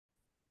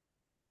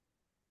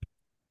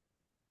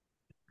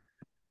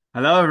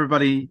Hello,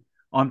 everybody.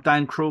 I'm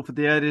Dan Crawford,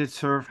 the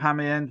editor of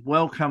Hammy End.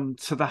 Welcome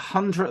to the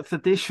 100th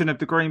edition of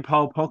the Green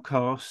Pole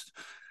podcast.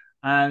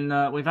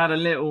 And we've had a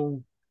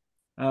little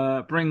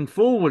bring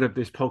forward of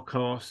this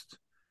podcast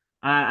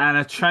and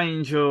a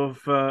change of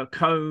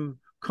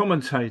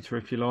co-commentator,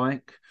 if you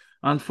like.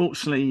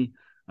 Unfortunately,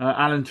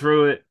 Alan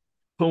Druitt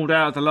pulled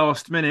out at the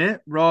last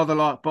minute, rather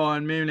like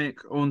Bayern Munich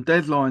on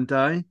deadline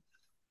day.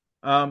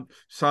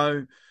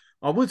 So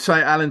I would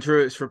say Alan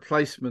Druitt's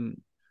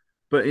replacement,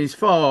 but he's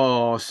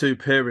far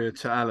superior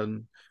to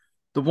Alan.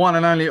 The one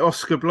and only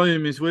Oscar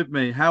Bloom is with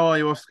me. How are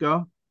you,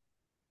 Oscar?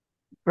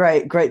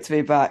 Great to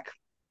be back.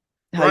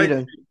 How you Great,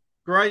 doing?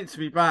 great to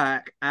be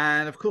back.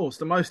 And of course,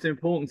 the most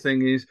important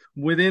thing is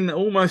within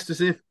almost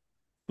as if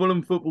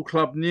Fulham Football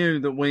Club knew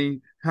that we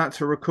had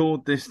to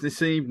record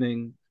this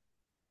evening.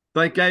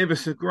 They gave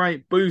us a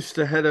great boost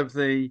ahead of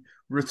the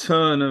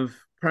return of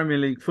Premier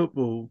League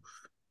football,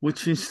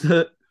 which is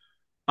that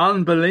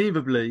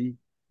unbelievably,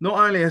 not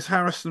only has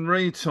Harrison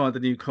Reed signed a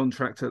new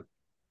contract at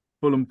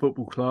Fulham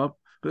Football Club,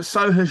 but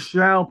so has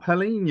João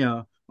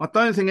Palhinha. I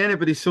don't think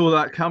anybody saw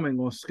that coming,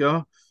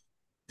 Oscar.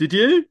 Did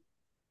you?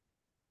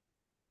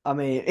 I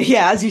mean,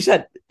 yeah, as you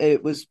said,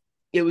 it was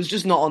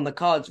just not on the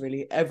cards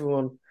really.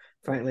 Everyone,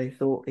 frankly,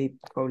 thought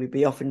he'd probably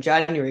be off in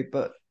January,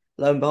 but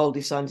lo and behold,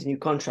 he signs a new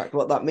contract.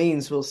 What that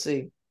means, we'll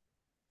see.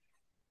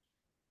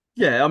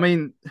 Yeah, I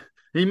mean,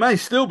 he may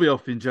still be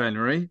off in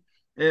January.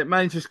 It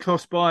may just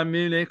cost Bayern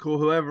Munich or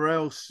whoever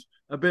else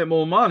a bit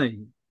more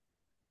money.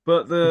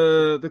 But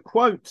the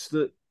quotes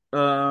that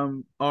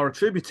are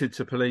attributed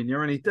to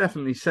Palhinha, and he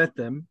definitely said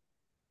them.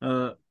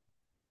 Uh,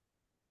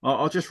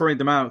 I'll just read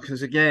them out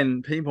because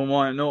again, people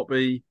might not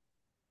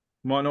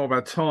have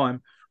had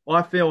time.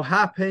 I feel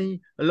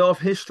happy. A lot of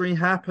history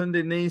happened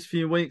in these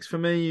few weeks for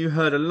me. You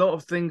heard a lot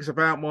of things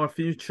about my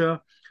future,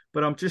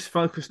 but I'm just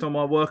focused on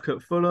my work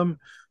at Fulham.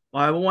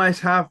 I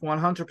always have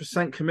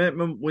 100%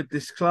 commitment with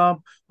this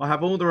club. I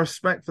have all the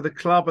respect for the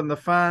club and the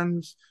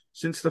fans.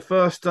 Since the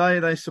first day,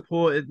 they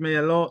supported me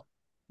a lot.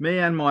 Me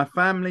and my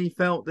family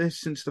felt this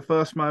since the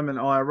first moment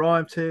I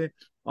arrived here.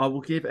 I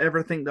will give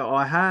everything that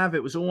I have.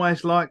 It was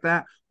always like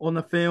that on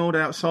the field,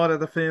 outside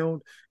of the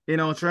field, in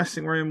our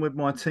dressing room with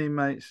my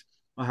teammates.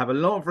 I have a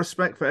lot of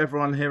respect for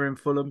everyone here in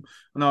Fulham,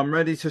 and I'm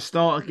ready to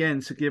start again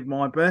to give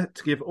my best,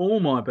 to give all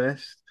my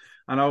best,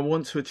 and I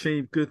want to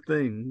achieve good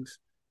things.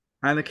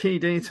 And the key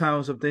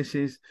details of this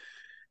is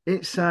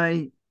it's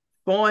a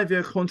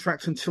 5-year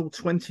contract until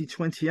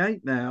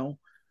 2028 now,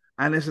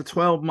 and there's a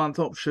 12-month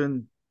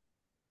option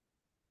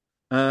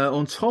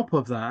on top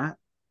of that.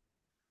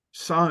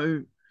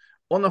 So,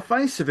 on the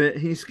face of it,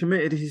 he's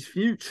committed his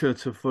future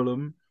to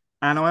Fulham,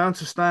 and I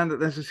understand that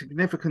there's a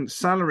significant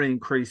salary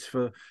increase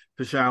for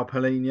João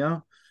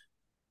Palhinha,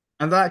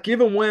 and that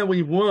given where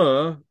we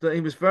were, that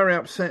he was very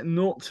upset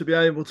not to be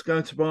able to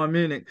go to Bayern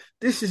Munich.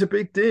 This is a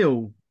big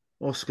deal,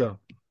 Oscar.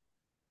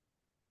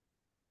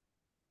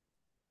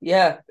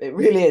 Yeah, it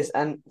really is.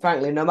 And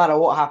frankly, no matter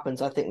what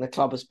happens, I think the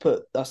club has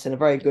put us in a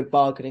very good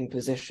bargaining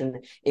position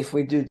if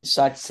we do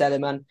decide to sell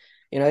him. And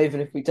even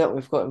if we don't,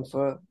 we've got him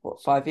for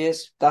what, 5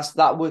 years.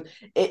 That would,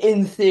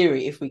 in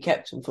theory, if we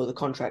kept him for the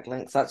contract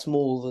length, that's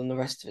more than the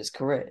rest of his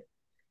career.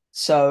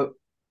 So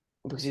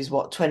because he's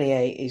what,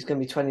 28, he's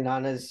going to be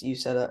 29, as you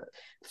said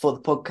before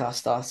the podcast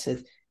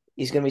started.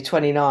 He's going to be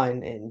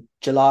 29 in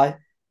July,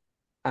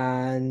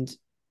 and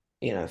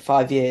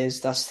 5 years,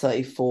 that's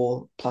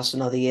 34 plus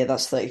another year,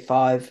 that's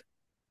 35.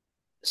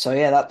 So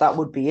yeah, that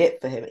would be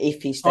it for him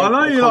if he I stayed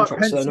know for the you like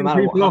contract. So no pensioning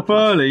matter what people off happens.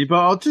 early, but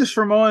I'll just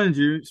remind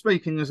you,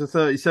 speaking as a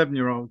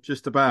 37-year-old,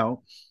 just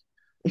about,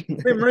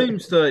 Tim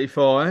Ream's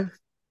 35,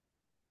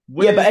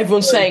 Yeah, but William's 34.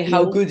 everyone's saying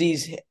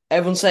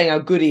how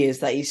good he is,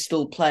 that he's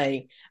still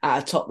playing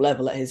at a top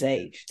level at his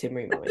age, Tim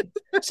Ream, I mean.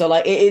 So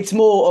like it's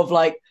more of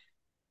like,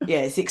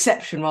 yeah, it's the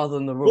exception rather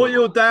than the What rule.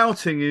 you're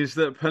doubting is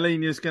that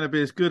Palhinha's going to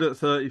be as good at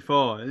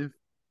 35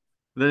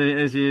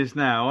 as he is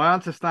now. I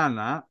understand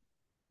that.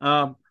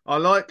 I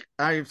like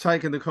how you've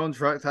taken the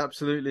contract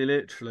absolutely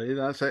literally.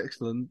 That's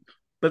excellent.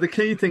 But the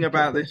key thing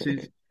about this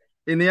is,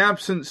 in the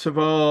absence of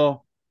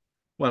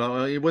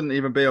it wouldn't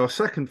even be our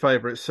second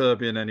favourite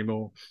Serbian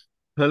anymore.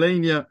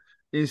 Palhinha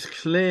is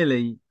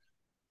clearly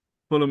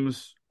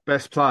Fulham's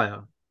best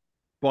player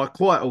by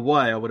quite a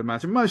way, I would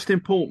imagine, most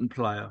important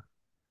player.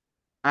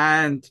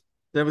 And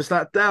there was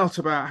that doubt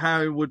about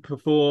how he would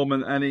perform,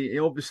 and he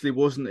obviously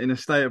wasn't in a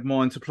state of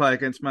mind to play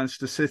against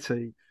Manchester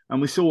City. And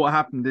we saw what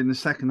happened in the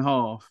second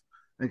half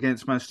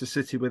against Manchester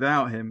City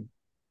without him.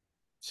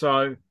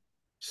 So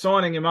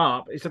signing him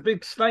up is a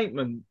big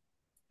statement,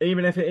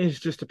 even if it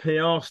is just a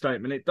PR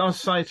statement. It does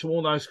say to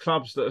all those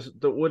clubs that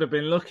would have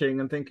been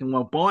looking and thinking,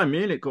 well, Bayern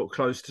Munich got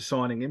close to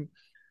signing him.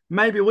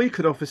 Maybe we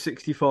could offer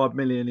 65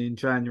 million in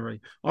January.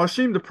 I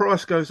assume the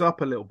price goes up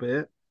a little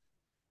bit,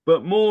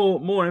 but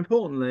more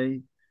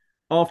importantly,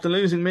 after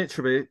losing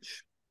Mitrovic,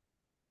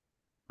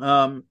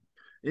 um,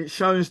 it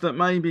shows that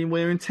maybe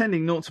we're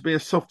intending not to be a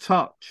soft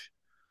touch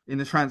in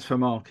the transfer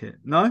market.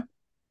 No?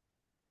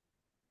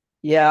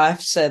 Yeah, I have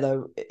to say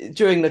though,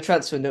 during the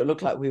transfer window, it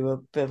looked like we were a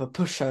bit of a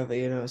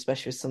pushover,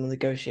 especially with some of the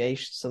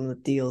negotiations, some of the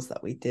deals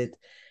that we did.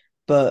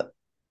 But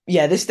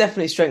yeah, this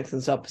definitely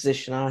strengthens our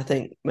position, and I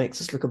think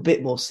makes us look a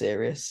bit more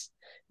serious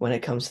when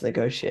it comes to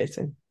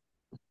negotiating.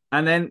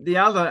 And then the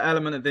other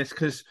element of this,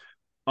 because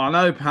I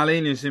know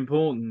Palhinha is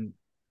important,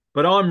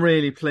 but I'm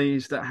really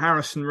pleased that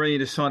Harrison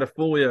Reed has signed a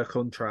 4-year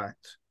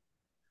contract.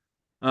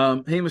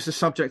 He was the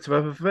subject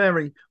of a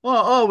very,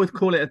 well, I would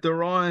call it a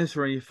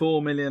derisory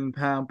 £4 million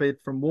bid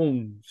from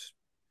Wolves.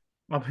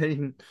 I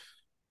mean,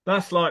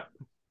 that's like,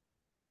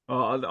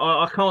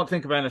 I can't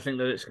think of anything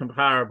that it's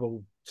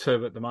comparable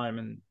to at the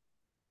moment.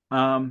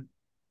 Um,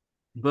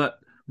 but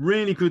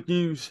really good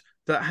news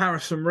that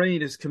Harrison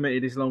Reed has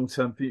committed his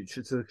long-term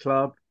future to the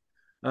club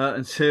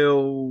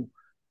until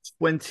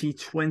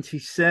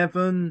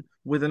 2027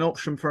 with an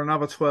option for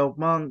another 12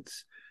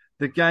 months.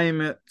 The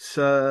game at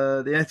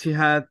the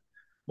Etihad,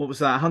 what was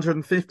that,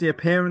 150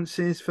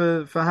 appearances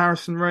for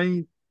Harrison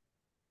Reed.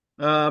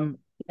 Um,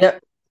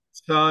 Yep.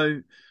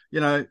 so,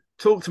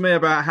 talk to me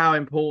about how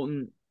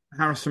important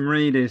Harrison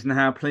Reed is and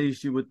how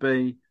pleased you would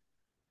be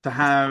to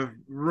have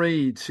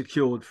Reed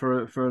secured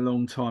for a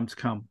long time to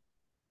come.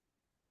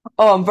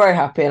 Oh, I'm very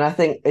happy, and I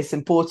think it's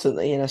important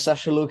that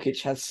Sasha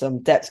Lukic has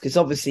some depth because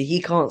obviously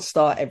he can't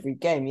start every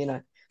game.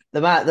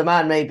 The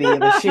man may be a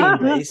machine,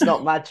 but he's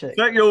not magic.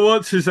 Check your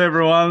watches,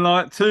 everyone.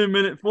 Like 2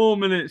 minutes, 4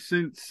 minutes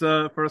since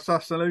for a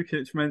Sasa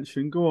Lukic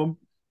mention. Go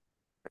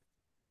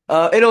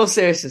on. In all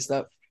seriousness,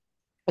 though,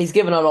 he's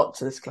given a lot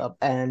to this club,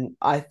 and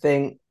I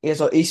think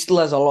he still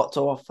has a lot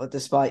to offer,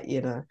 despite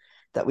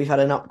that we've had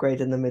an upgrade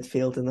in the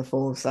midfield in the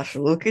form of Sasha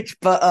Lukic.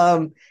 But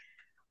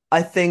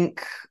I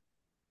think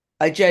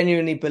I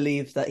genuinely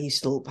believe that he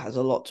still has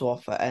a lot to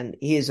offer, and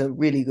he is a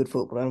really good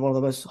footballer and one of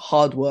the most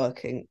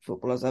hardworking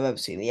footballers I've ever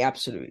seen. He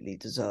absolutely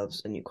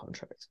deserves a new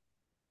contract.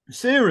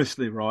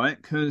 Seriously,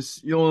 right? Because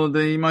you're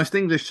the most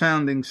English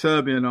sounding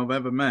Serbian I've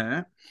ever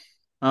met.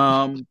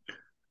 Um,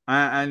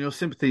 and your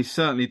sympathies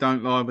certainly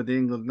don't lie with the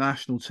England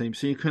national team.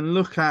 So you can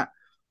look at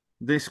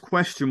this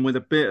question with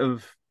a bit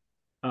of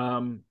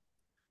um,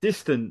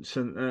 distance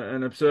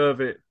and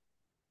observe it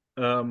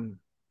um,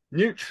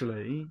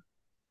 neutrally.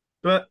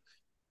 But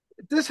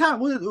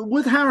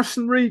would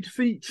Harrison Reed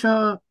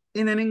feature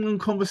in an England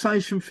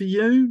conversation for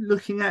you,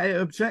 looking at it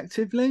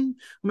objectively?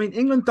 I mean,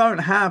 England don't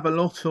have a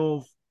lot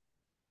of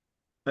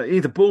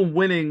either ball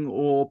winning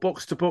or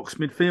box to box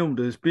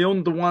midfielders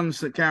beyond the ones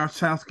that Gareth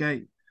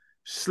Southgate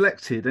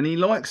selected. And he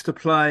likes to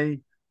play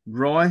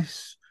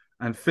Rice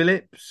and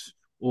Phillips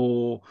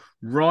or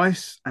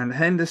Rice and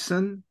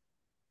Henderson.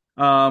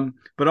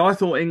 But I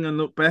thought England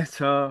looked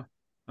better,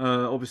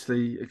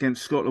 obviously,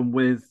 against Scotland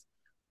with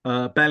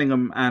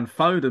Bellingham and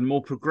Foden,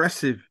 more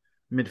progressive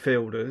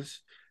midfielders.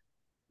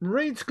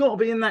 Reed's got to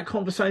be in that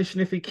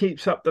conversation if he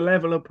keeps up the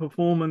level of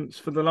performance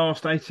for the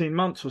last 18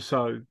 months or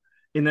so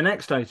in the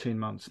next 18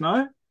 months,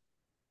 no?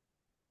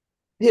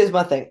 Here's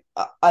my thing.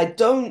 I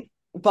don't.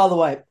 By the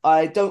way,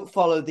 I don't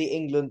follow the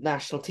England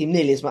national team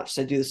nearly as much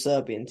as I do the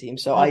Serbian team,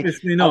 so I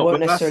Obviously I not, won't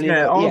but that's, necessarily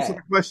yeah, know. answer Yeah, the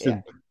yeah,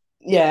 question.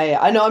 yeah.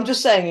 I know. I'm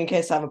just saying in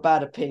case I have a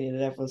bad opinion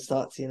and everyone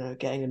starts,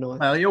 getting annoyed.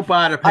 Well, your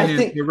bad I opinion's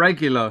think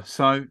irregular,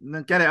 so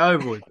get it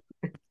over with.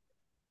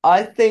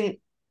 I think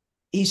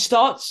he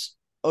starts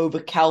over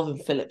Calvin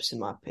Phillips, in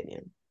my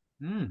opinion.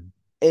 Mm,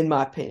 In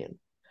my opinion,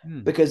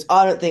 mm. because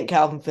I don't think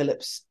Calvin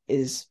Phillips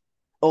is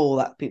all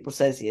that people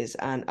says he is,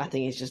 and I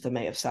think he's just a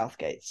mate of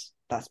Southgate's.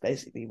 That's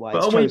basically why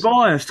But he's are we chosen.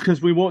 biased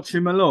because we watch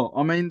him a lot?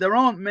 I mean, there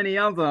aren't many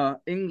other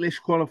English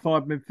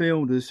qualified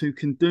midfielders who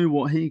can do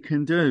what he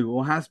can do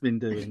or has been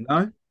doing,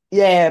 no?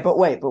 Yeah, but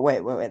wait.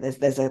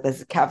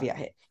 There's a caveat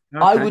here.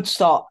 I Okay. would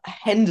start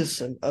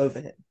Henderson over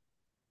him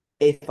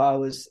if I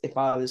was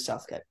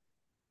Southgate.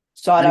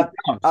 So I'd And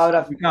he have I does. would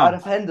have He I'd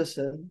does. have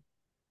Henderson.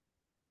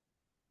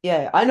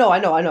 Yeah, I know.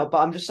 But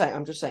I'm just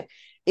saying.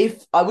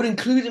 If I would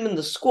include him in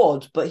the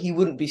squad, but he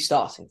wouldn't be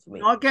starting for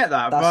me. I get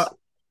that, That's but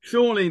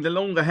surely the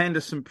longer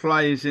Henderson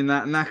plays in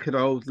that knackered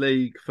old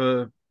league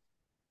for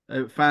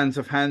fans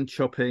of hand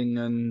chopping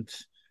and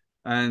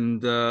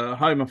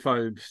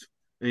homophobes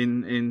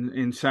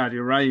in Saudi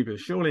Arabia,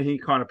 surely he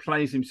kind of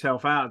plays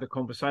himself out of the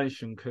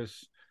conversation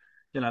because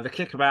the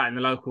kickabout in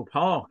the local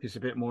park is a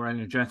bit more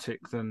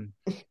energetic than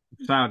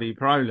Saudi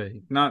Pro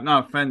League. No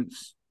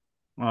offense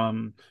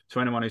to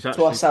anyone who's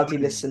to our actually Saudi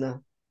playing.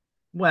 listener.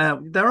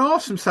 Well, there are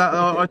some.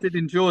 I did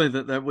enjoy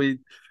that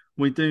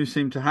we do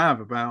seem to have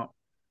about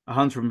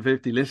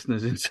 150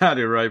 listeners in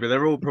Saudi Arabia.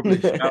 They're all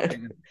probably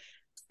shouting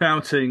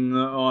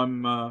that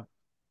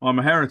I'm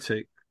a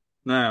heretic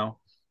now.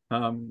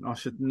 I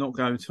should not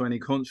go to any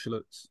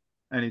consulates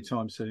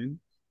anytime soon.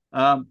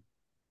 Um,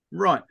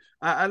 right,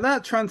 and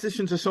that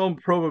transitions us on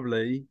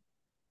probably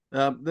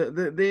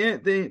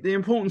the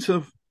importance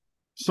of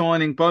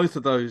signing both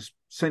of those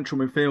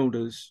central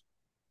midfielders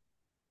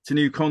to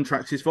new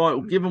contracts is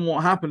vital. Given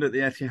what happened at the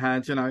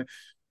Etihad,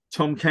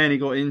 Tom Kenny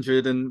got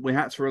injured, and we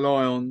had to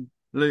rely on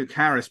Luke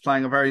Harris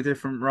playing a very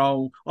different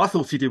role. I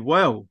thought he did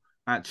well,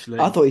 I actually.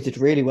 thought he did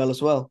really well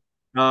as well.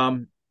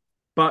 Um,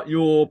 but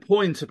your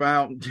point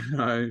about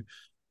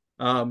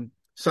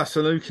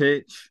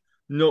Sasulukic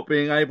not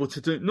being able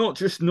to do, not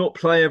just not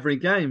play every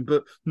game,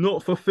 but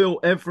not fulfill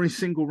every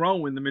single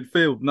role in the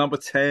midfield. Number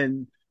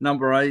 10,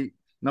 number 8,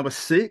 number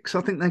 6,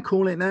 I think they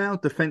call it now,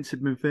 defensive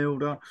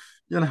midfielder.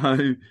 You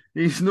know,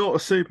 he's not a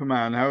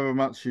Superman, however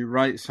much you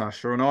rate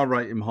Sasha, and I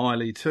rate him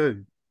highly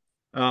too.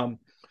 Um,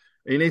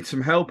 he needs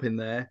some help in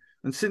there.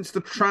 And since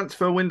the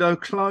transfer window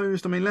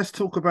closed, I mean, let's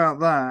talk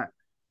about that.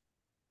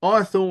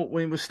 I thought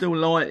we were still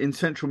light in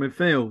central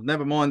midfield,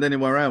 never mind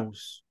anywhere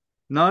else.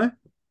 No?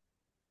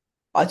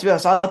 To be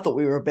honest, I thought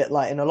we were a bit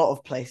light in a lot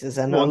of places,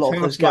 and Go a on, lot of tell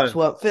those us where. gaps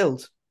weren't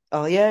filled.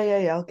 Oh yeah.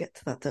 I'll get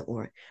to that. Don't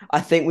worry. I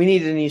think we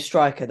needed a new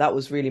striker. That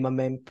was really my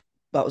main.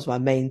 That was my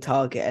main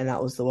target, and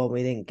that was the one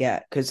we didn't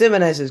get because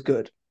Jimenez is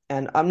good,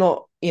 and I'm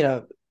not,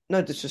 no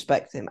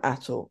disrespect to him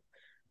at all,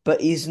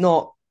 but he's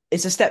not.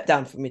 It's a step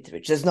down from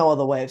Mitrovic. There's no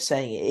other way of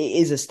saying it.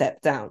 It is a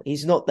step down.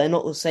 He's not. They're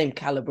not the same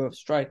caliber of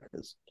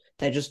strikers.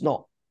 They're just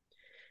not.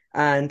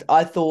 And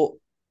I thought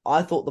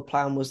the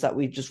plan was that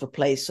we just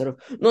replace sort of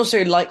not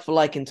necessarily like for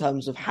like in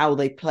terms of how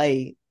they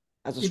play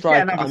as a You'd get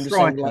striker. another I'm just saying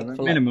striker like at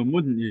for like. minimum,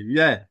 wouldn't you?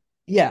 Yeah.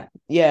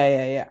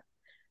 Yeah.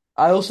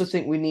 I also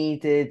think we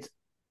needed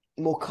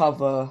more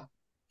cover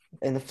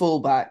in the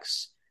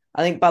fullbacks.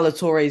 I think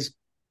Ballatore's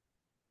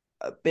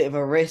a bit of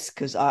a risk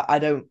because I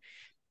don't.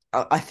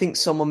 I think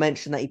someone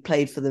mentioned that he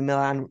played for the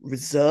Milan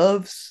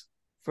reserves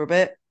for a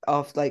bit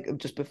after like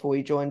just before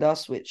he joined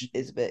us, which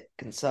is a bit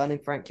concerning,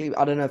 frankly.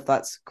 I don't know if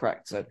that's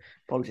correct, so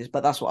apologies,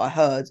 but that's what I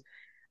heard.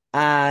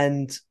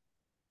 And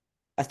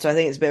so I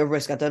think it's a bit of a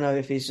risk. I don't know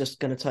if he's just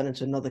going to turn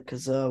into another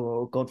Kazur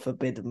or, God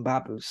forbid,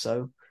 Mbabu.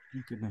 So Oh,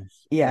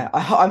 goodness. yeah,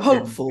 I'm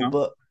hopeful, Yeah.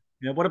 but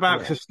Yeah. What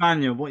about yeah,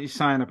 Castagna? What are you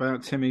saying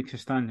about Timmy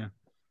Castagna?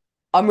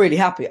 I'm really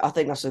happy. I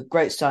think that's a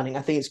great signing.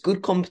 I think it's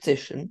good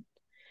competition.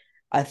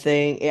 I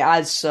think it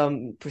adds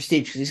some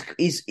prestige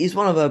because he's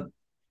one of a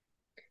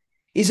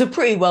he's a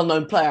pretty well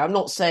known player. I'm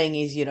not saying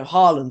he's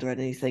Haaland or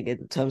anything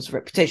in terms of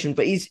reputation,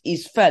 but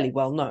he's fairly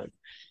well known.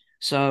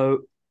 So,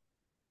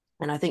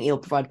 and I think he'll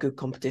provide good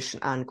competition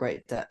and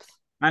great depth.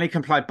 And he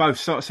can play both.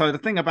 So the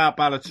thing about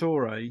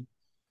Ballatore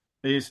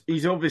is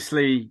he's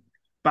obviously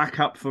back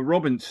up for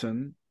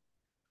Robinson,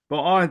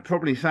 but I'd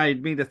probably say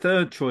he'd be the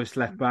third choice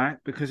left back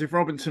because if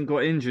Robinson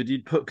got injured,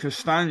 you'd put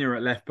Castagna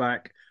at left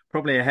back,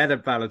 probably ahead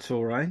of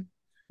Ballatore,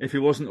 if he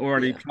wasn't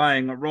already Yeah,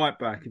 playing at right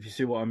back, if you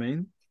see what I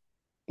mean.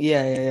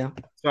 yeah.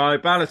 So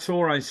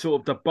Ballatore is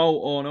sort of the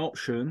bolt-on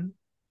option.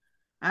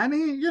 And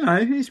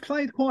he's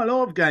played quite a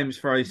lot of games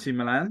for AC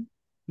Milan.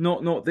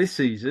 Not this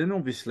season,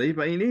 obviously,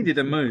 but he needed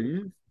a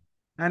move.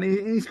 And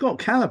he's got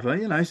caliber,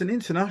 he's an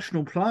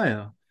international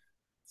player.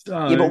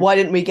 Yeah, but So why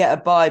didn't we get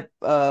a buy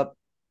the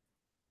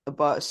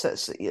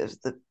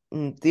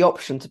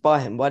option to buy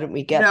him? Why didn't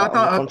we get yeah, I that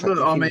on the don't contract look.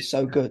 if I he mean, was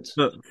so good?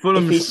 look,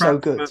 If he's so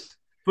good,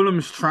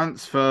 Fulham's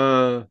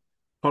transfer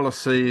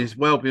policy is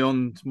well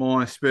beyond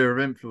my sphere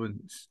of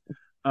influence.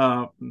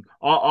 I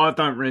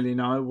don't really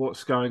know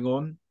what's going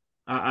on,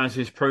 as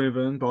is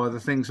proven by the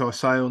things I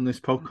say on this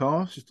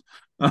podcast.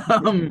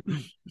 Um,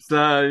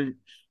 so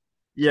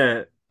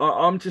yeah,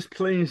 I'm just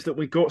pleased that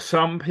we got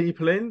some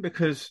people in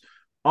because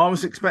I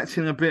was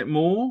expecting a bit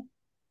more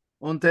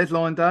on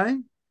deadline day.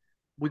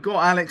 We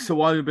got Alex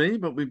Iwobi,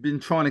 but we've been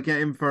trying to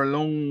get him for a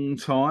long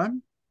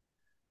time.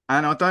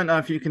 And I don't know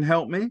if you can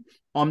help me.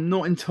 I'm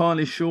not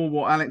entirely sure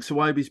what Alex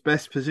Iwobi's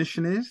best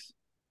position is.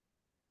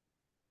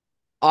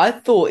 I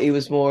thought he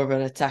was more of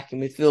an attacking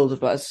midfielder,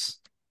 but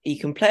he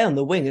can play on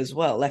the wing as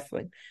well, left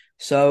wing.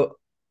 So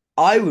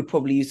I would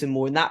probably use him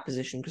more in that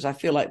position because I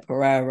feel like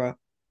Pereira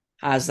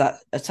has that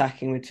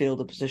attacking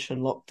midfielder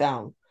position locked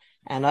down.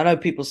 And I know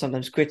people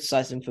sometimes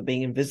criticize him for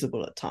being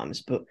invisible at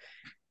times, but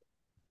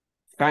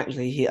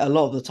frankly, a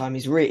lot of the time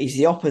he's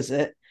the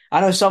opposite.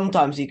 I know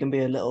sometimes he can be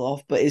a little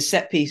off, but his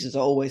set pieces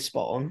are always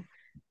spot on,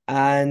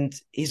 and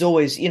he's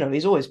always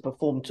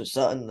performed to a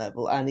certain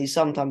level, and he's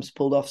sometimes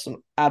pulled off some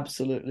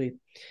absolutely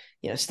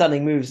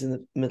stunning moves in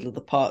the middle of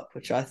the park,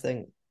 which I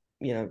think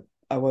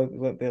I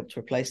won't be able to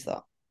replace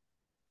that.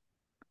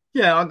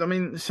 Yeah, I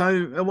mean,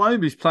 so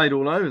Iwobi's played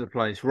all over the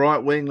place: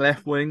 right wing,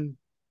 left wing,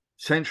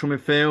 central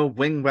midfield,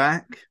 wing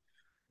back.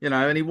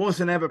 And he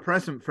wasn't ever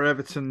present for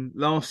Everton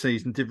last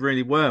season. Did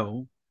really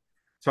well.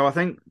 So I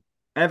think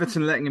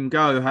Everton letting him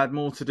go had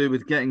more to do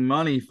with getting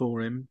money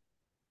for him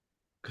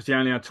because he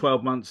only had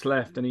 12 months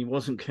left and he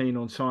wasn't keen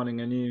on signing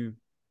a new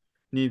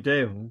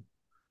deal.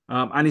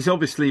 And he's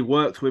obviously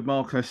worked with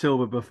Marco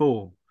Silva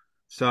before.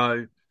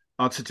 So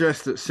I'd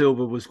suggest that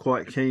Silva was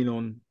quite keen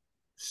on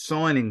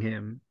signing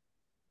him.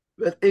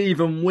 But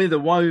even with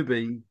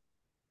Iwobi,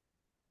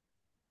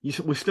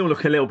 we still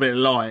look a little bit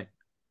light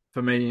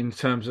for me in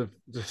terms of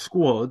the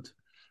squad.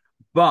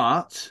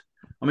 But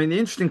I mean, the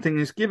interesting thing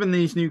is, given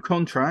these new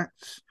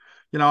contracts,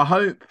 I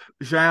hope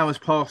João has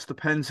passed the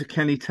pen to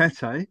Kenny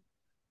Tete,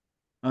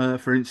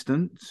 for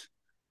instance,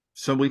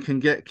 so we can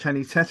get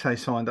Kenny Tete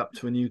signed up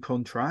to a new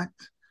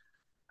contract,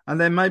 and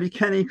then maybe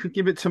Kenny could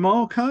give it to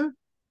Marco.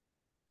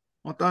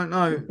 I don't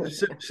know.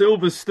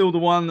 Silver's still the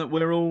one that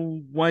we're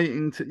all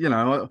waiting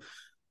to.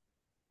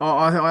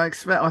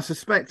 I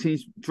suspect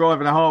he's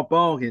driving a hard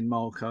bargain,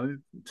 Marco,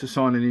 to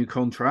sign a new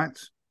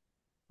contract.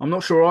 I'm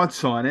not sure I'd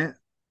sign it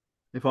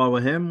if I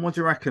were him. What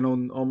do you reckon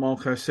on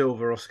Marco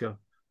Silva, Oscar?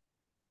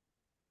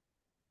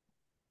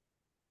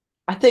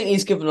 I think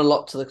he's given a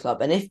lot to the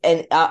club,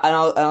 and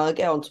I'll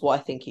get on to what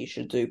I think he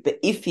should do. But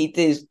if he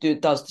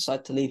does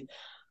decide to leave,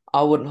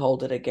 I wouldn't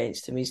hold it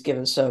against him. He's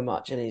given so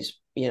much, and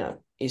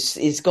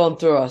he's gone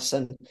through us,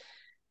 and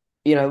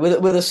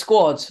with a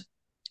squad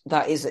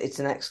it's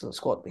an excellent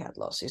squad we had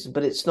last season,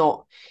 but it's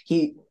not.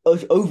 He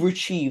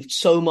overachieved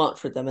so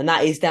much with them, and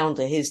that is down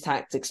to his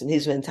tactics and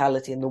his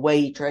mentality and the way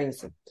he trains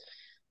them.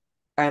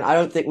 And I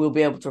don't think we'll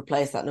be able to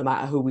replace that, no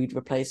matter who we'd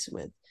replace him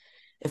with.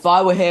 If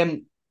I were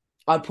him,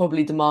 I'd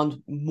probably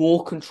demand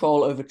more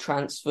control over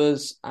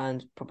transfers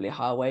and probably a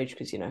higher wage,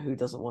 because who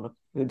doesn't want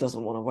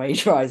a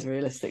wage rise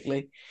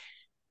realistically.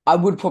 I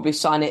would probably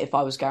sign it if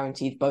I was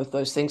guaranteed both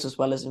those things as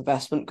well as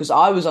investment, because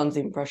I was under the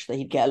impression that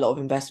he'd get a lot of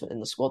investment in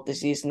the squad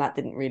this season. That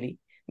didn't really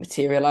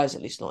materialize,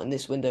 at least not in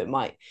this window.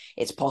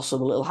 It's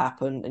possible it'll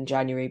happen in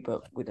January,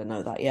 but we don't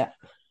know that yet.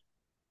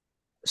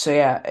 So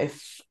yeah,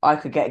 if I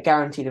could get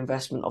guaranteed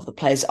investment of the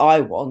players I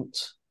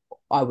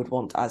would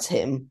want as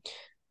him,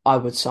 I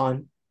would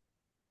sign.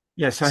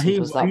 Yeah, so he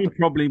Simple as that. he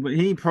probably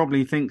he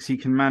probably thinks he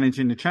can manage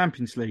in the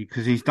Champions League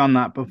because he's done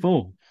that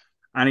before,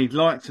 and he'd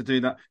like to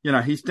do that.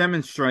 He's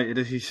demonstrated,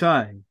 as you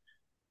say.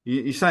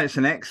 You say it's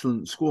an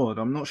excellent squad.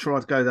 I'm not sure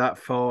I'd go that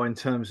far in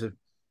terms of.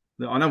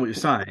 I know what you're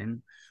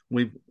saying.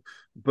 We,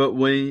 but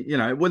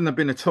it wouldn't have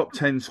been a top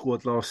 10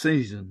 squad last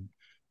season.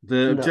 The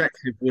No,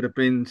 objective would have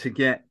been to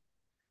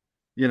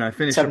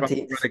finish above the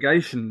 17th.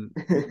 relegation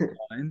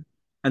line,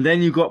 and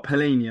then you got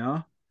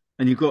Palhinha,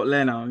 and you got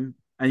Leno,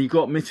 and you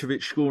got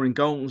Mitrovic scoring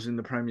goals in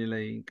the Premier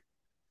League,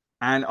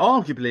 and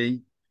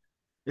arguably,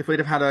 if we'd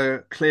have had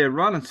a clear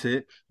run at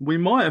it, we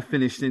might have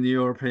finished in the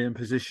European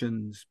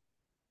positions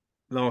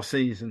last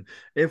season.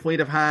 If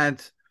we'd have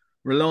had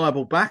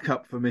reliable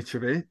backup for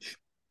Mitrovic,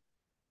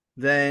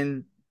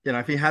 then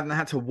if he hadn't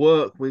had to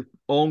work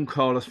on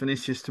Carlos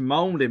Vinicius to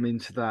mould him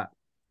into that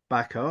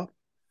backup,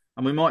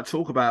 and we might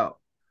talk about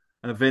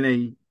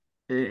Vinny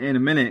in a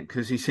minute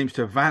because he seems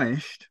to have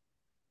vanished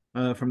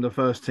from the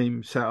first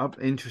team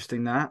setup.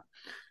 Interesting that.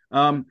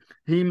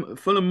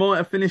 Fulham might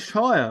have finished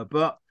higher,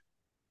 but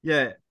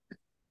yeah,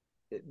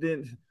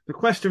 the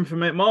question for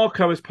me,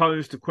 Marco has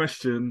posed a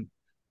question: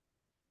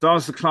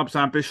 does the club's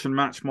ambition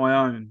match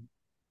my own?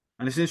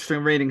 And it's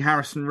interesting reading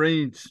Harrison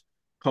Reed's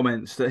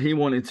comments that he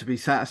wanted to be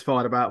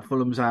satisfied about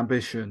Fulham's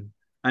ambition,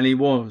 and he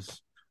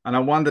was. And I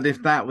wondered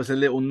if that was a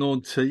little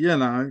nod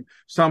to,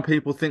 some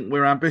people think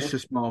we're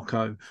ambitious,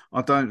 Marco.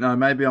 I don't know.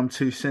 Maybe I'm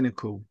too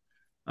cynical.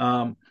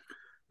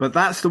 But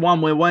that's the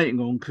one we're waiting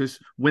on, because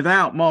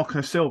without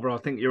Marco Silva, I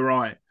think you're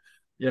right.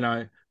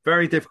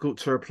 Very difficult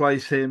to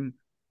replace him.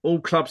 All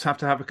clubs have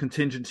to have a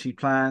contingency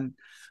plan.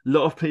 A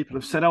lot of people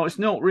have said, it's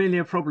not really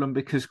a problem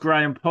because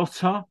Graham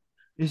Potter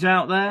is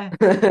out there.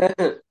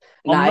 I'm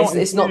Nah, not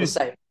it's not the enthused.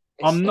 same.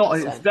 It's I'm not not.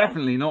 the It's same.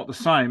 definitely not the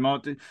same.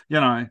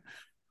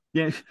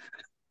 Yeah,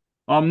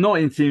 I'm not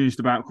enthused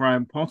about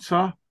Graham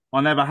Potter.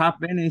 I never have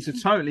been. He's a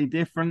totally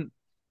different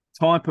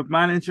type of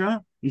manager.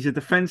 He's a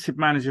defensive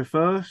manager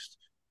first,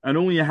 and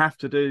all you have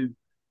to do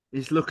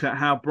is look at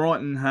how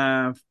Brighton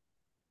have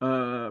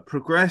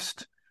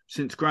progressed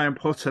since Graham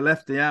Potter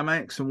left the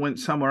Amex and went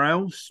somewhere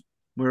else.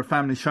 We're a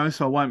family show,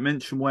 so I won't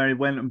mention where he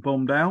went and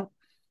bombed out.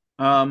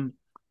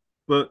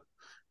 But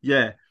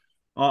yeah,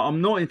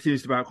 I'm not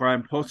enthused about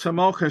Graham Potter.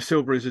 Marco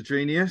Silva is a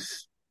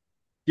genius.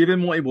 Give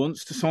him what he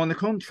wants to sign the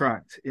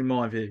contract, in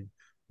my view.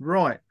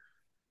 Right.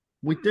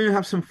 We do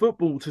have some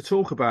football to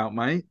talk about,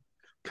 mate,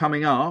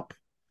 coming up.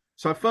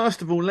 So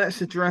first of all, I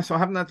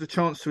haven't had the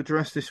chance to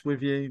address this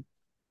with you.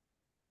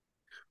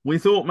 We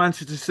thought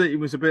Manchester City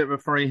was a bit of a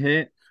free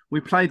hit.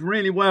 We played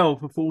really well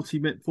for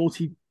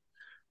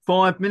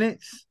 45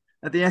 minutes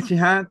at the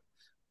Etihad,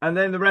 and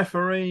then the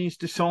referees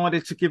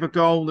decided to give a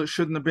goal that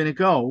shouldn't have been a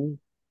goal.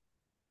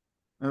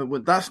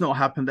 That's not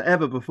happened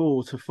ever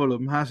before to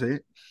Fulham, has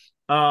it?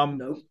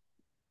 Nope.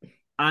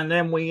 And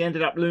then we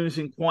ended up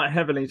losing quite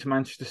heavily to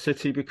Manchester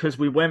City because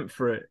we went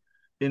for it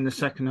in the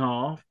second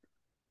half.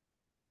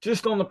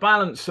 Just on the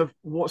balance of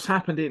what's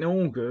happened in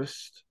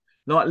August,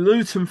 like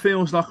Luton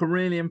feels like a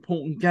really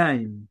important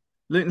game.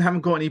 Luton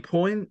haven't got any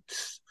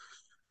points.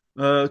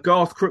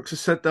 Garth Crooks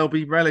has said they'll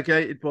be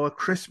relegated by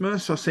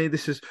Christmas. I see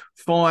this has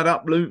fired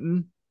up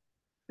Luton.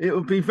 It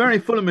would be very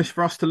Fulhamish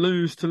for us to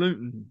lose to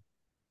Luton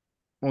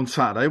on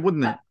Saturday,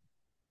 wouldn't it?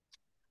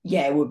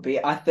 Yeah, it would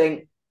be. I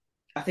think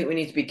we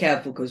need to be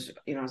careful because,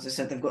 as I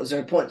said, they've got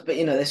 0 points, but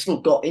they still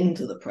got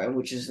into the Prem,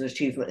 which is an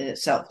achievement in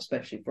itself,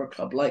 especially for a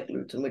club like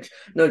Luton. Which,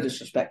 no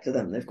disrespect to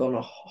them, they've gone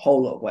a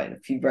whole lot of way in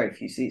very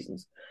few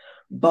seasons.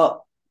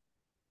 But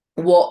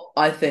what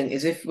I think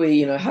is, if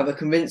we, have a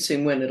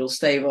convincing win, it'll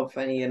stave off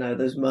any,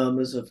 those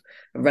murmurs of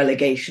a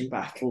relegation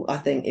battle. I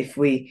think if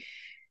we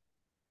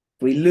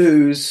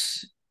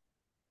lose,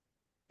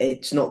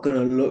 it's not going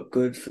to look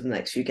good for the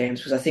next few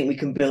games, because I think we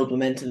can build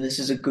momentum. This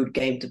is a good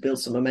game to build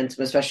some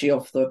momentum, especially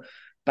off the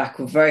back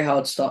with a very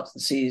hard start to the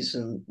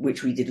season,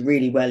 which we did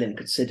really well in,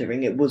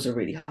 considering it was a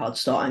really hard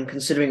start, and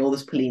considering all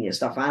this Polinia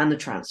stuff and the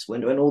transfer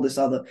window and all these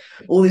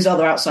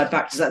other outside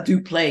factors that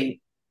do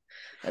play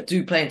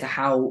into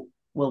how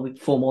well we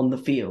perform on the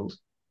field.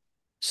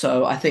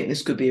 So I think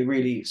this could be a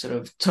really sort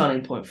of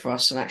turning point for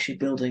us and actually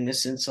building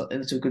this into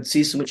a good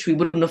season, which we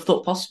wouldn't have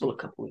thought possible a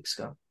couple of weeks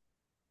ago.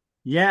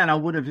 Yeah, and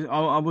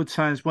I would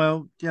say as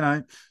well,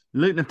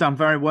 Luton have done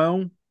very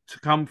well to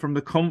come from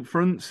the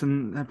conference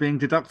and being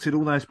deducted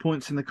all those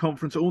points in the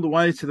conference all the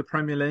way to the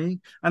Premier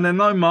League. And they're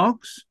no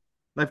mugs.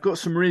 They've got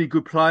some really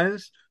good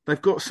players.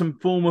 They've got some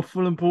former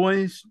Fulham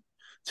boys,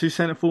 two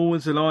centre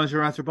forwards, Elijah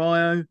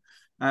Adebayo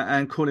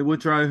and Corley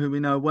Woodrow, who we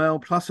know well,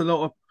 plus a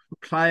lot of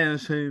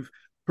players who've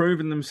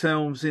proven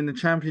themselves in the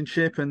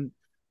Championship. And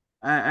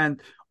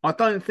I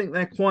don't think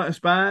they're quite as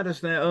bad as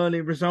their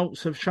early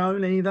results have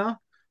shown either.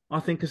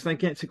 I think as they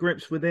get to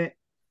grips with it,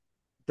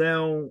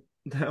 they'll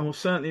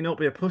certainly not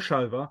be a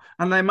pushover,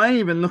 and they may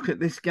even look at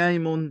this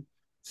game on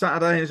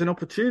Saturday as an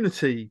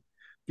opportunity,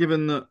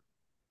 given that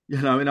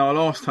in our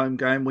last home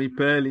game we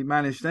barely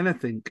managed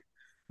anything.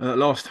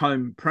 Last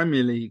home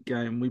Premier League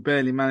game we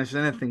barely managed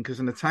anything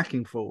as an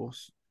attacking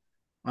force.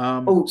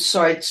 Oh,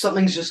 sorry,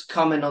 something's just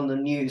coming on the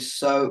news.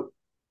 So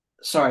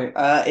sorry,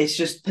 it's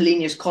just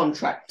Polinia's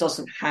contract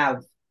doesn't have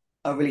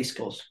a release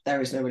clause.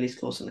 There is no release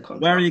clause in the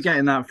Where are you contract.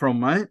 getting that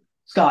from, mate?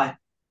 Sky.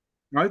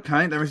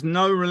 Okay, there is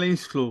no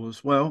release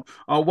clause. Well,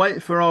 I'll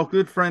wait for our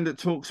good friend at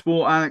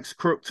TalkSport, Alex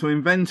Crook, to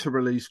invent a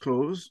release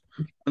clause,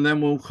 and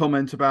then we'll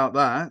comment about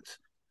that.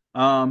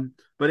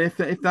 But if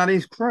that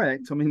is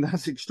correct, I mean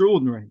that's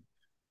extraordinary.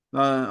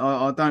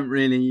 I don't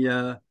really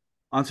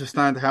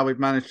understand how we've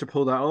managed to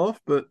pull that off,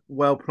 but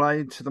well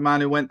played to the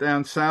man who went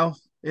down south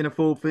in a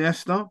Ford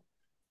Fiesta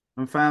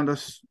and found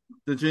us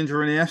the ginger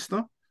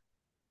Iniesta.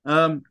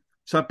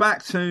 So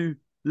back to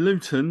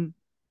Luton.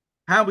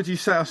 How would you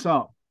set us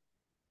up?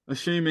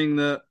 Assuming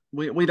that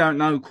we don't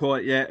know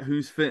quite yet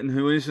who's fit and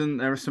who isn't.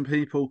 There are some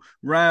people,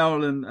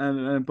 Raul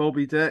and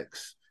Bobby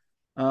Dex,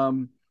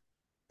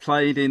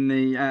 played in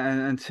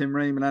and Tim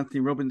Ream and Anthony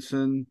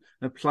Robinson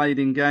have played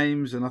in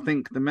games, and I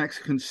think the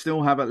Mexicans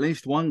still have at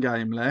least one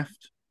game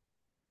left.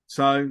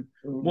 So,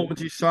 what would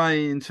you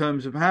say in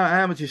terms of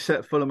how would you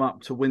set Fulham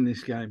up to win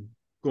this game?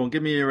 Go on,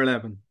 give me your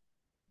 11.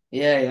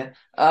 Yeah,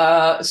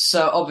 yeah.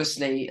 So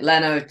obviously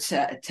Leno,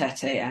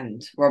 Tete,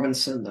 and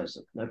Robinson, those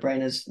are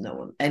no-brainers.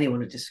 Anyone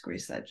who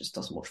disagrees there just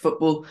doesn't watch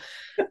football.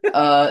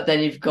 Then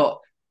you've got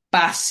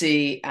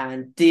Bassi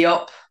and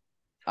Diop.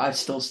 I'd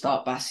still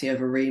start Bassi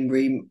over Ream.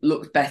 Ream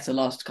looked better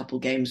last couple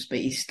of games, but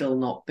he's still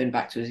not been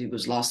back to as he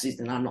was last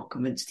season. I'm not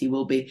convinced he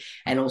will be.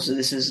 And also,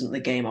 this isn't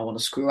the game I want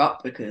to screw up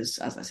because,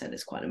 as I said,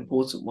 it's quite an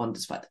important one,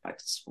 despite the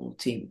fact it's a small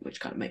team, which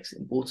kind of makes it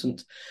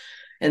important.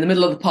 In the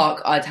middle of the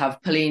park, I'd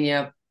have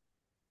Polinia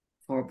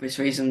for obvious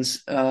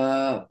reasons.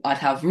 I'd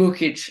have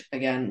Lukic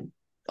again,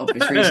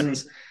 obvious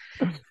reasons.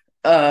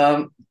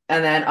 And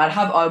then I'd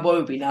have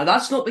Iwobi. Now,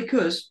 that's not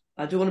because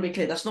I do want to be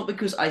clear. That's not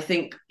because I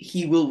think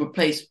he will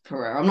replace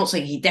Pereira. I'm not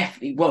saying he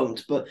definitely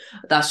won't, but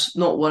that's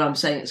not what I'm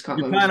saying. It's kind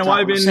You're of playing moment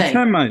away of time. I'm being the saying,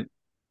 10, mate.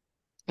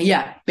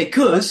 yeah,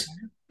 because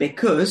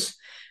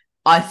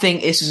I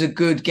think this is a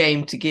good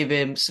game to give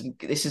him some.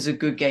 This is a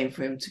good game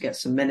for him to get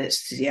some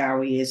minutes to see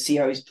how he is, see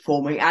how he's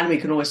performing, and we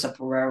can always have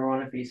Pereira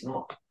on if he's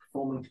not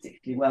performing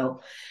particularly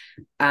well.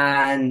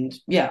 And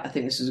yeah, I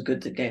think this is a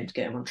good game to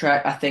get him on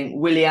track. I think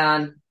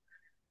Willian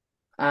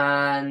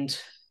and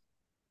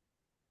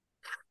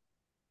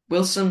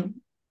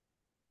Wilson,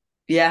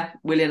 yeah,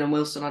 Willian and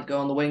Wilson, I'd go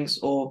on the wings,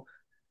 or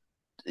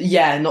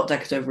yeah, not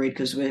Deckard over Reed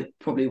because we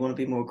probably want to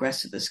be more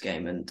aggressive this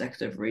game, and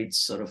Deckard over Reed's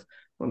sort of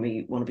when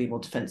we want to be more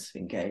defensive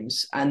in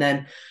games. And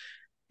then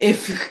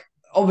if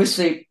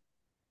obviously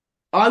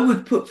I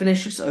would put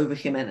Vinicius over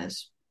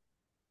Jimenez,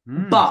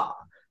 but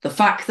the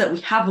fact that we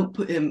haven't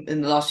put him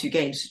in the last few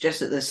games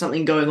suggests that there's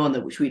something going on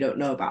there which we don't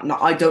know about. Now,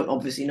 I don't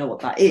obviously know what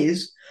that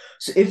is.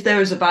 So if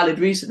there is a valid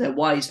reason there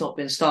why he's not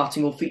been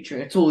starting or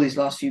featuring at all these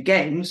last few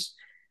games,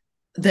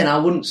 then I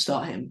wouldn't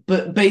start him.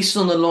 But based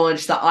on the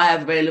knowledge that I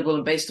have available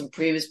and based on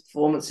previous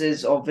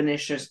performances of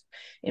Vinicius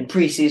in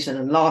pre-season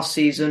and last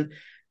season,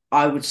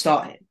 I would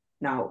start him.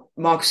 Now,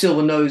 Mark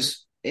Silva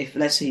knows if,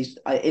 let's say,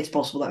 it's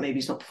possible that maybe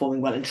he's not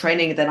performing well in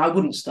training, then I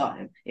wouldn't start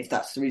him if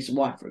that's the reason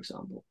why, for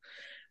example.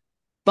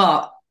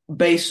 But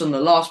based on the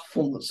last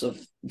performance of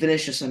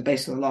Vinicius and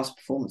based on the last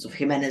performance of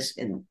Jimenez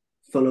in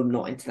Fulham,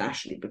 not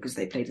internationally, because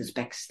they played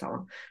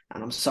Uzbekistan,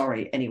 and I'm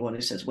sorry, anyone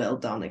who says well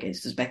done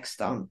against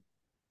Uzbekistan,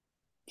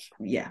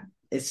 yeah,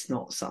 it's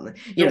not something.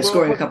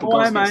 Scoring a couple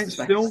of goals against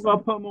Uzbekistan. Still got to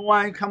put them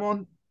away, come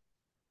on.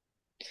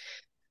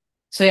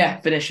 So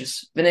yeah,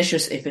 Vinicius,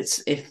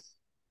 if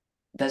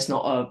there's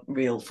not a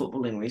real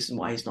footballing reason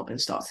why he's not been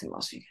starting the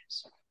last few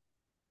games.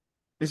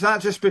 Is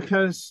that just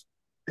because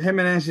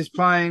Jimenez is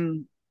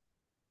playing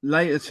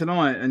later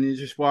tonight and you're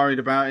just worried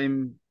about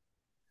him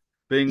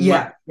being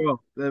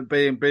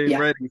being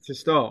ready to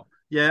start?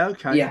 Yeah,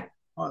 okay. Yeah.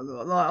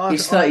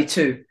 He's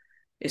 32.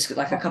 It's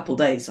like a couple of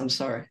days, I'm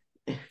sorry.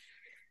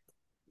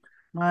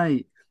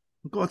 Mate,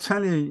 I've got to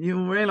tell you,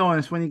 you'll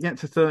realise when you get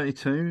to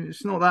 32,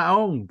 it's not that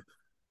old.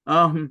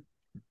 Um,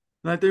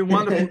 they do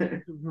wonderful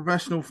things with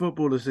professional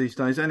footballers these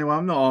days. Anyway,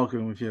 I'm not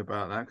arguing with you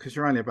about that because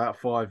you're only about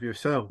five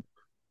yourself.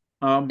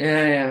 Um,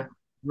 Yeah, yeah.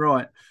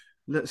 right.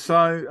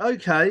 So,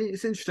 okay,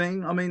 it's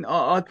interesting. I mean,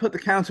 I'd put the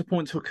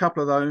counterpoint to a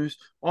couple of those.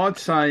 I'd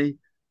say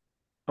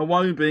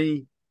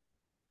Iwobi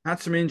had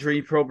some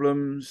injury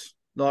problems.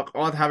 Like,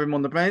 I'd have him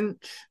on the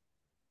bench,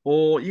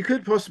 or you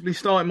could possibly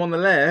start him on the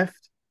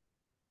left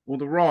or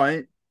the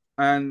right,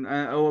 and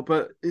or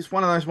but it's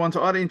one of those ones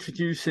I'd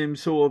introduce him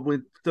sort of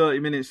with 30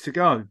 minutes to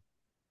go.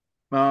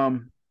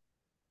 Um,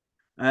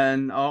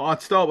 and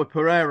I'd start with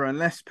Pereira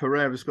unless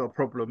Pereira's got a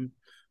problem.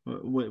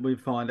 We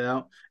find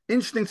out.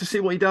 Interesting to see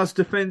what he does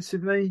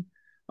defensively.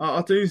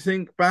 I do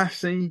think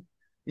Bassi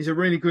is a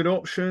really good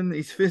option.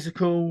 He's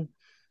physical.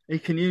 He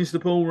can use the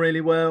ball really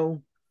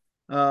well.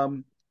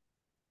 Um,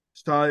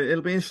 so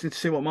it'll be interesting to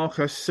see what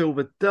Marco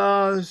Silva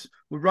does.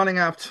 We're running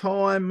out of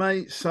time,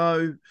 mate.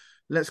 So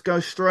let's go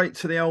straight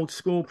to the old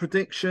score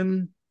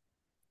prediction.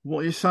 What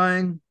are you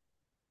saying?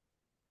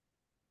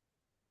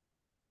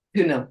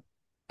 2-0.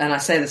 And I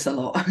say this a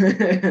lot.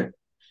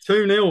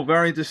 2-0,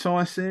 very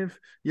decisive.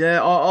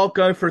 Yeah, I'll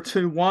go for a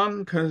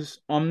 2-1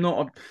 because I'm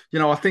not,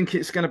 I think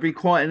it's going to be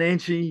quite an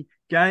edgy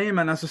game.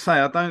 And as I say,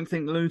 I don't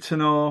think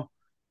Luton are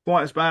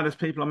quite as bad as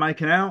people are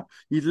making out.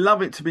 You'd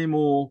love it to be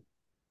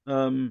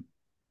um,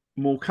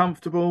 more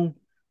comfortable.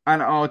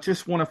 And I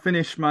just want to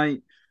finish,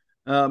 mate.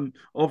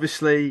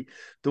 Obviously,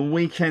 the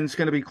weekend's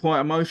going to be quite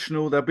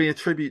emotional. There'll be a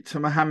tribute to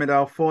Mohammed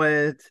Al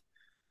Fayed.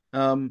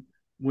 Um,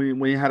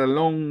 we had a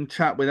long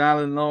chat with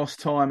Alan last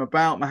time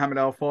about Mohammed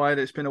Al Fayed.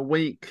 It's been a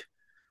week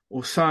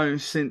or so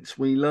since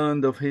we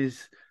learned of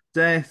his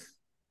death.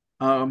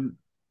 Um,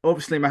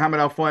 Obviously,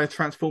 Mohammed Al Fayed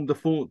transformed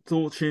the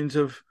fortunes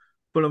of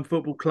Fulham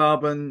Football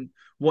Club and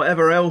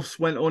whatever else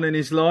went on in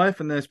his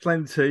life, and there's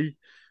plenty.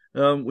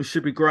 We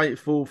should be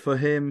grateful for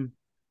him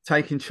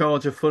taking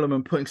charge of Fulham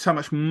and putting so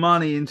much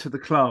money into the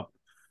club.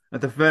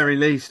 At the very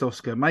least,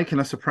 Oscar, making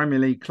us a Premier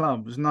League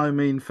club was no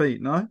mean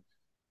feat, no?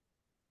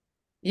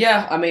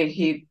 Yeah, I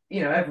mean,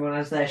 everyone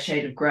has their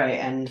shade of grey,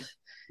 and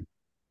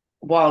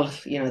while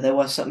there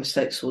was some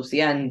mistakes towards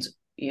the end,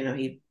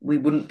 we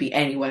wouldn't be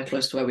anywhere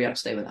close to where we are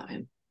today without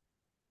him.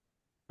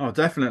 Oh,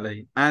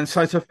 definitely. And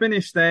so to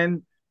finish,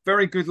 then,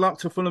 very good luck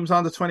to Fulham's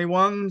under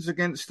 21s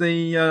against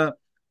the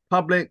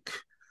public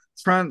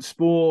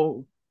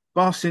transport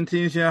bus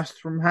enthusiasts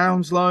from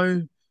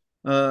Hounslow.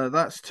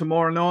 That's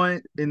tomorrow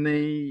night in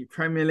the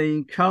Premier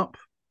League Cup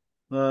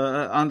at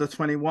under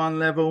 21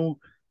 level.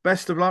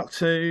 Best of luck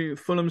to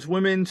Fulham's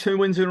women. Two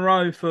wins in a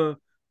row for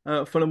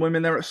Fulham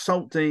women. They're at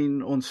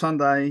Saltdean on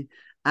Sunday.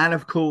 And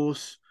of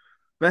course,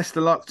 best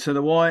of luck to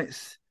the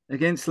Whites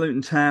against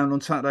Luton Town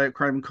on Saturday at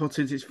Craven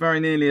Cottage. It's very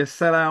nearly a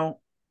sellout.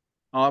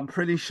 I'm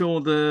pretty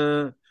sure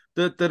the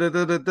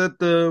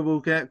will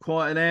get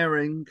quite an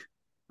airing.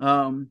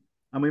 Um,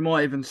 and we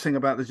might even sing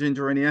about the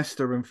Ginger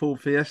Iniesta and Full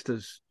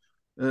Fiestas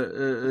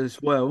as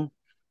well.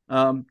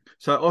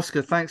 So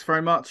Oscar, thanks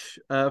very much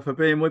for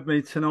being with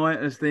me tonight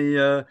as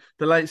the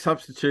late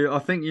substitute. I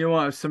think you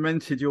might have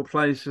cemented your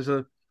place as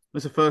a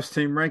first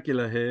team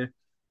regular here.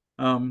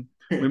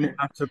 We might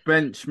have to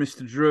bench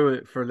Mr.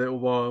 Druitt for a little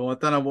while. I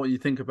don't know what you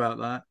think about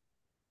that.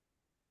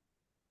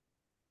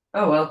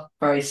 Oh well,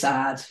 very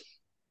sad.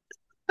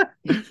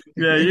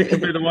 Yeah, you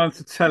can be the one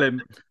to tell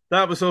him.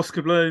 That was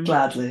Oscar Bloom.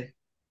 Gladly.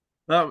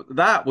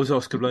 That was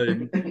Oscar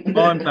Bloom.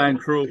 I'm Dan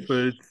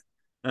Crawford.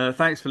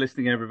 Thanks for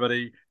listening,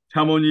 everybody.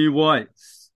 Come on, you whites.